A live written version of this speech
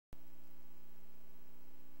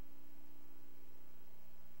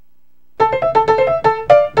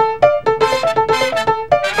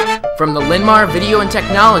From the Linn-Mar Video and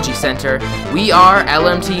Technology Center, we are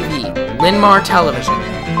Lmtv, Linn-Mar Television.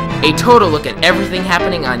 A total look at everything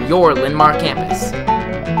happening on your Linn-Mar campus.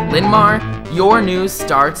 Linn-Mar, your news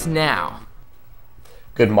starts now.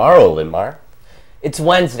 Good morrow, Linn-Mar. It's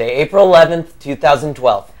Wednesday, April 11th,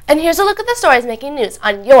 2012. And here's a look at the stories making news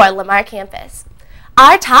on your Linn-Mar campus.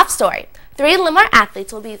 Our top story, 3 Linn-Mar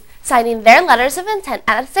athletes will be signing their letters of intent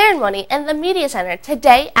at a ceremony in the Media Center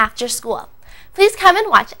today after school. Please come and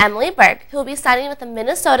watch Emily Berg, who will be signing with the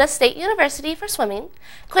Minnesota State University for swimming,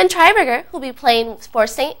 Quinn Triberger, who will be playing for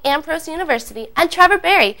St. Ambrose University, and Trevor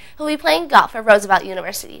Berry, who will be playing golf for Roosevelt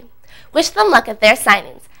University. Wish them luck at their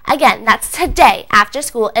signings. Again, that's today after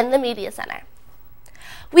school in the Media Center.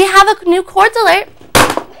 We have a new Chords alert.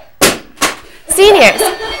 Seniors,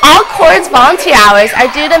 all Chords volunteer hours are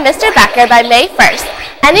due to Mr. Becker by May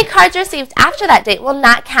 1st. Any cards received after that date will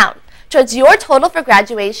not count towards your total for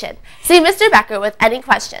graduation. See Mr. Becker with any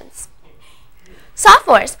questions.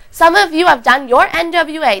 Sophomores, some of you have done your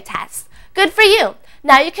NWA test. Good for you.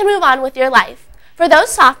 Now you can move on with your life. For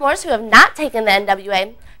those sophomores who have not taken the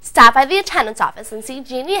NWA, stop by the attendance office and see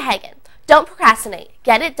Jeannie Hagan. Don't procrastinate.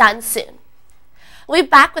 Get it done soon. We'll be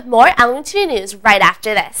back with more Lmtv news right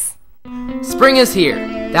after this. Spring is here.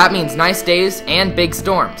 That means nice days and big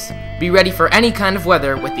storms. Be ready for any kind of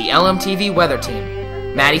weather with the Lmtv weather team.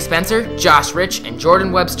 Maddie Spencer, Josh Rich, and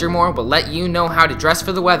Jordan Webster Moore will let you know how to dress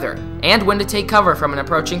for the weather and when to take cover from an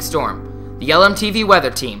approaching storm. The Lmtv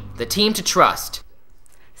weather team, the team to trust.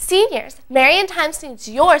 Seniors, Marion Times needs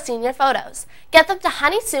your senior photos. Get them to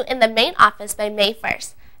Honey Sue in the main office by May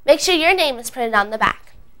 1st. Make sure your name is printed on the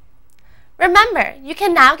back. Remember, you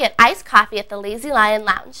can now get iced coffee at the Lazy Lion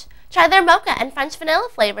Lounge. Try their mocha and French vanilla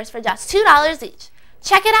flavors for just $2 each.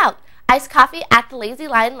 Check it out, iced coffee at the Lazy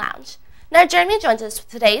Lion Lounge. Now Jeremy joins us with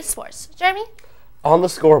today's sports. Jeremy? On the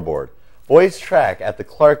scoreboard, boys track at the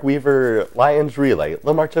Clark Weaver Lions Relay,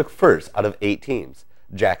 Linn-Mar took first out of 8 teams.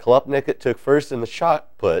 Jack Klupnik took first in the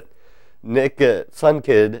shot put. Nick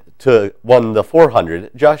Sunkid won the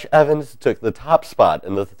 400. Josh Evans took the top spot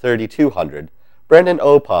in the 3200. Brandon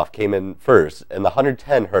Opoff came in first in the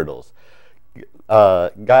 110 hurdles.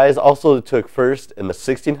 Guys also took first in the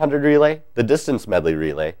 1600 relay, the distance medley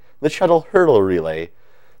relay, the shuttle hurdle relay.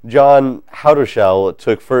 John Haudershell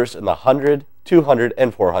took first in the 100, 200,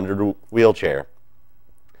 and 400 wheelchair.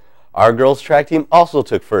 Our girls track team also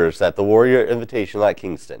took first at the Warrior Invitational at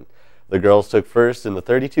Kingston. The girls took first in the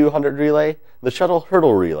 3200 relay, the shuttle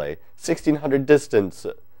hurdle relay, 1600 distance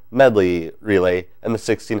medley relay, and the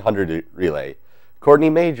 1600 relay. Courtney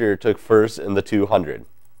Major took first in the 200.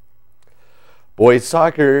 Boys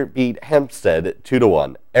soccer beat Hempstead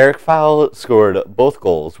 2-1. Eric Fowl scored both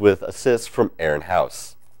goals with assists from Aaron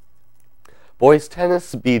House. Boys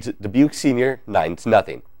tennis beat Dubuque Senior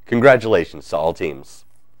 9-0. Congratulations to all teams.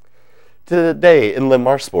 Today in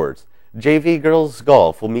Linn-Mar sports, JV girls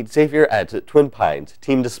golf will meet Xavier at Twin Pines,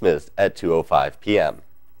 team dismissed at 2:05 p.m.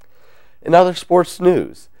 In other sports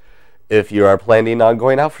news, if you are planning on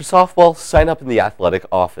going out for softball, sign up in the athletic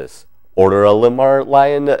office. Order a Linn-Mar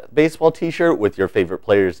Lion baseball t-shirt with your favorite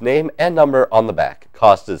player's name and number on the back.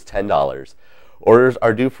 Cost is $10. Orders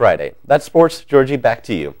are due Friday. That's sports. Georgie, back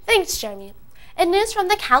to you. Thanks, Jeremy. In news from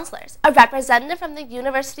the counselors, a representative from the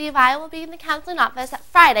University of Iowa will be in the counseling office at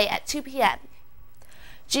Friday at 2 p.m.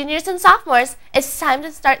 Juniors and sophomores, it's time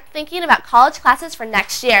to start thinking about college classes for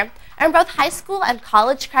next year. Earn both high school and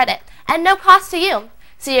college credit, and no cost to you.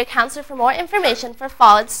 See your counselor for more information for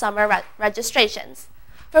fall and summer registrations.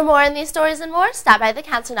 For more on these stories and more, stop by the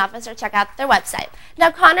counseling office or check out their website. Now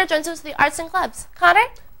Connor joins us with the arts and clubs. Connor?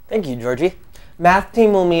 Thank you, Georgie. Math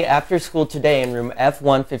team will meet after school today in room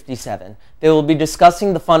F157. They will be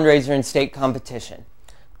discussing the fundraiser and state competition.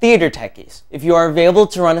 Theater techies, if you are available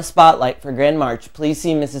to run a spotlight for Grand March, please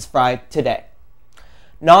see Mrs. Fry today.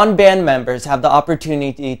 Non-band members have the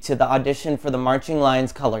opportunity to audition for the Marching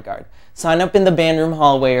Lions Color Guard. Sign up in the band room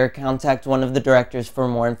hallway or contact one of the directors for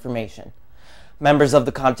more information. Members of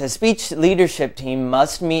the contest speech leadership team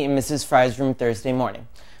must meet in Mrs. Fry's room Thursday morning.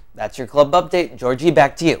 That's your club update. Georgie,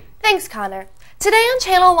 back to you. Thanks, Connor. Today on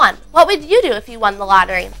Channel 1, what would you do if you won the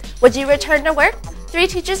lottery? Would you return to work? 3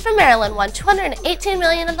 teachers from Maryland won $218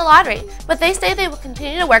 million in the lottery, but they say they will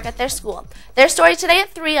continue to work at their school. Their story today at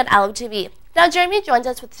 3 on Lmtv. Now Jeremy joins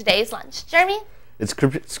us with today's lunch. Jeremy? It's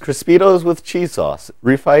Crispitos with cheese sauce,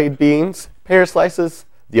 refried beans, pear slices.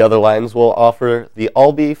 The other lines will offer the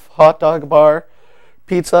all-beef hot dog bar,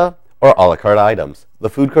 pizza, or a la carte items. The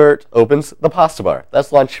food court opens the pasta bar.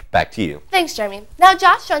 That's lunch. Back to you. Thanks, Jeremy. Now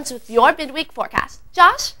Josh joins with your midweek forecast.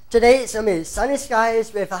 Josh? Today it's going to be sunny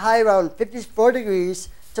skies with a high around 54 degrees.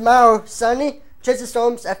 Tomorrow, sunny, chance of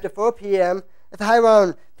storms after 4 p.m. with a high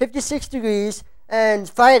around 56 degrees. And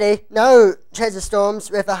Friday, no chance of storms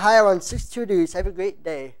with a high around 62 degrees. Have a great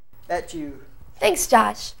day. Back to you. Thanks,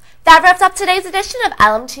 Josh. That wraps up today's edition of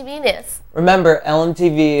LMTV News. Remember,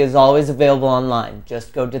 LMTV is always available online.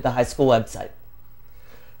 Just go to the high school website.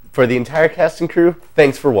 For the entire cast and crew,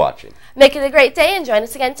 thanks for watching. Make it a great day and join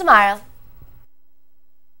us again tomorrow.